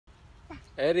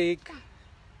Erick.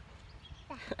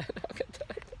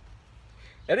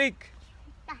 Erick.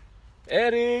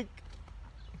 Erick.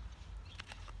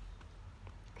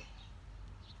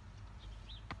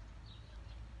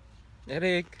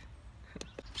 Erick.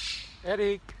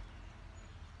 Erick.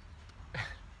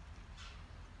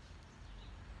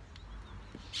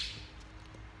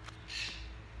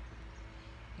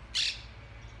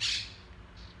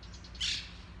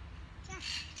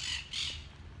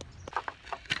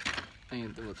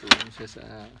 Ayun, tumutulong siya sa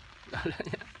lola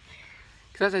niya.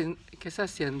 ¿Qué está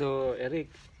haciendo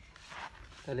Erick?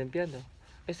 Está limpiando.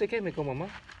 ¿Este qué me como, mamá?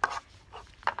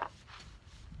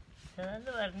 Está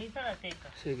dando barniz a la teca.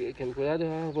 Sí, que cuidado,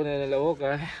 vamos a poner en la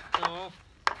boca. No.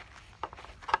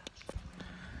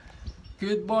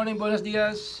 Good morning, buenos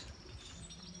días.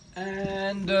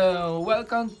 And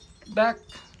welcome back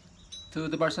to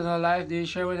the Barcelona Live, the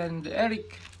Sherwin and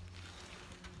Erick.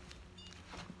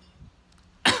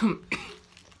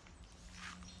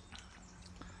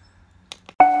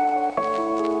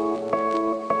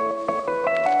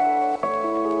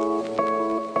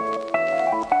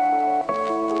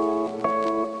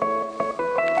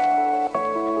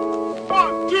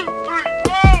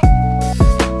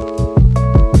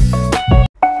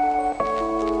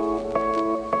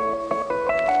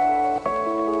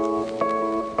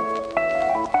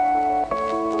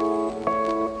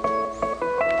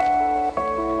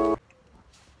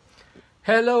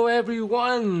 Hello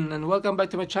everyone and welcome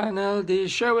back to my channel, the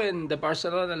Sherwin, the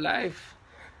Barcelona Life.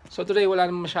 So today wala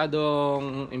naman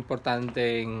masyadong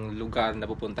importanteng lugar na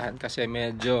pupuntahan kasi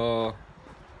medyo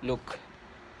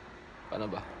paano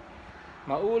ba?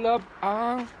 Maulap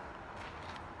ang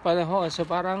panahon. So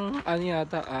parang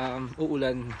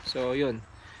uulan. So yun.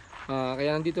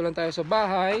 Kaya nandito lang tayo sa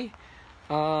bahay.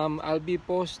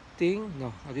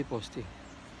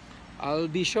 I'll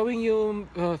be showing you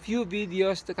a few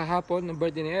videos kahapon ng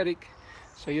birthday ni Erick.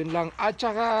 So yun lang. At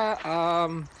saka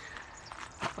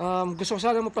gusto ko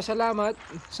sana magpasalamat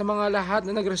sa mga lahat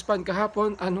na nag-respond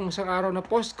kahapon anong isang araw na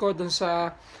post ko dun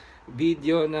sa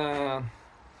video na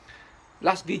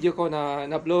last video ko na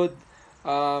upload.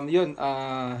 Dun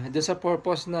sa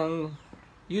purpose ng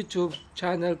YouTube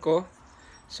channel ko.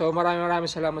 So maraming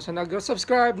salamat sa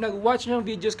nag-subscribe, nag-watch ng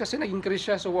videos kasi nag-increase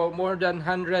siya. So more than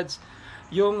hundreds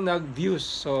yung nag-views.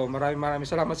 So maraming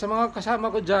salamat sa mga kasama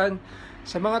ko dyan,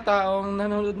 sa mga taong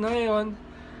nanonood na ngayon.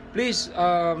 Please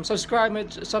subscribe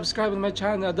to my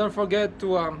channel. Don't forget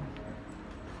to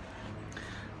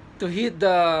hit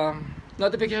the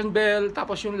notification bell,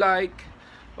 tapos yung like,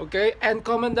 okay, and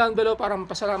comment down below para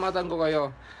mapasalamatan ko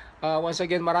kayo. Once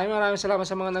again, maraming salamat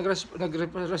sa mga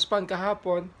nag-respond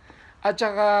kahapon. At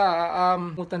saka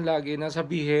mutan lagi na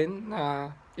sabihin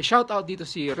na i-shout out dito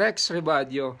si Rex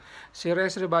Rebadio. Si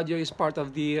Rex Rebadio is part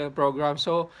of the program.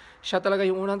 So, siya talaga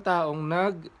yung unang taong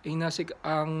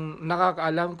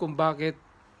nakakaalam kung bakit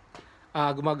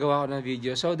gumagawa ko ng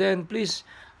video. So then, please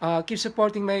keep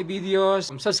supporting my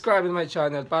videos. Subscribe to my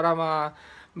channel para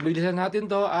mabilisan natin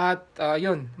to at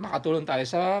makatulong tayo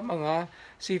sa mga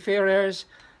seafarers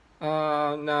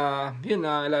na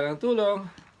kailangan ng tulong.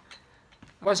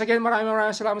 Once again, maraming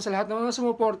salamat sa lahat ng mga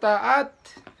sumuporta at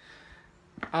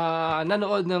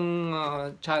nanood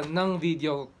ng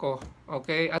video ko.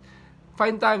 Okay? At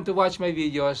find time to watch my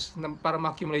videos para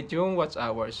ma-accumulate yung watch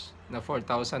hours na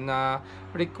 4,000 na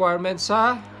requirement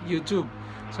sa YouTube.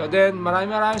 So then,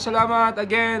 maraming salamat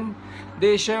again.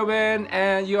 This is Sherwin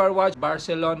and you are watching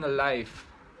Barcelona Live.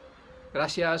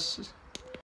 Gracias.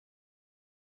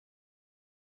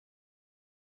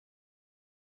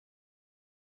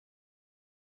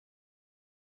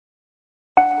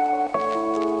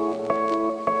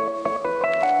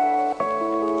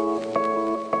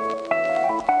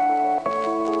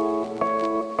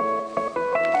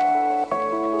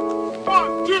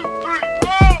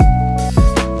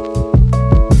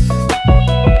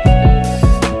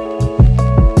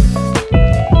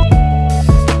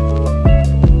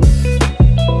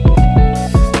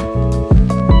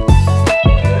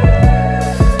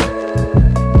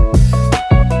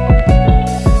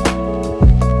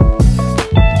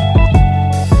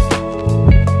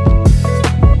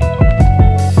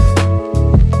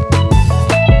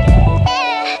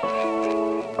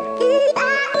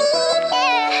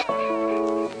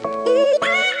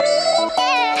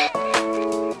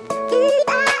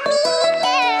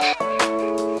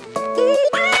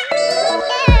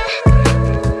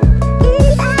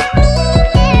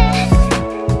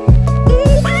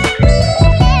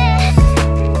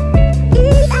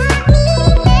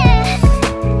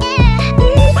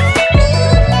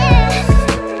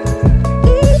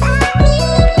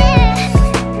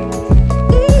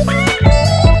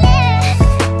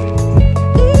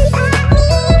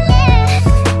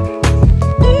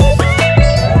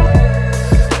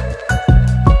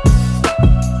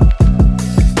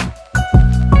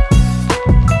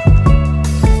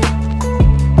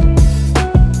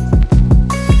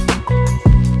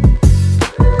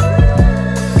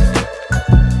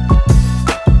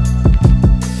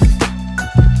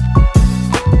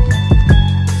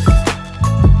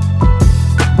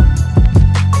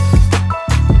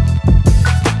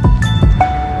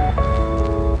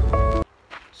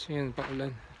 Kasi yan,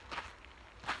 paulan.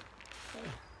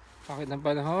 Bakit ng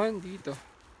panahon dito.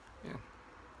 Yan.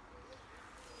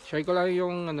 Share ko lang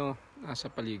yung ano, nasa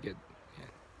paligid.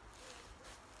 Yan.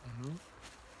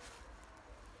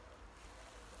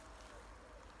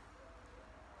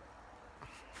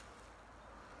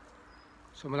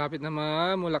 So malapit na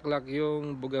mamulaklak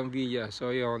yung bougainvillea.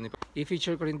 So yun,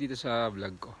 i-feature ko rin dito sa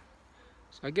vlog ko.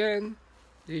 So again,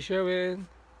 this is Sherwin.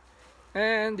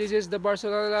 And this is the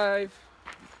Barcelona life.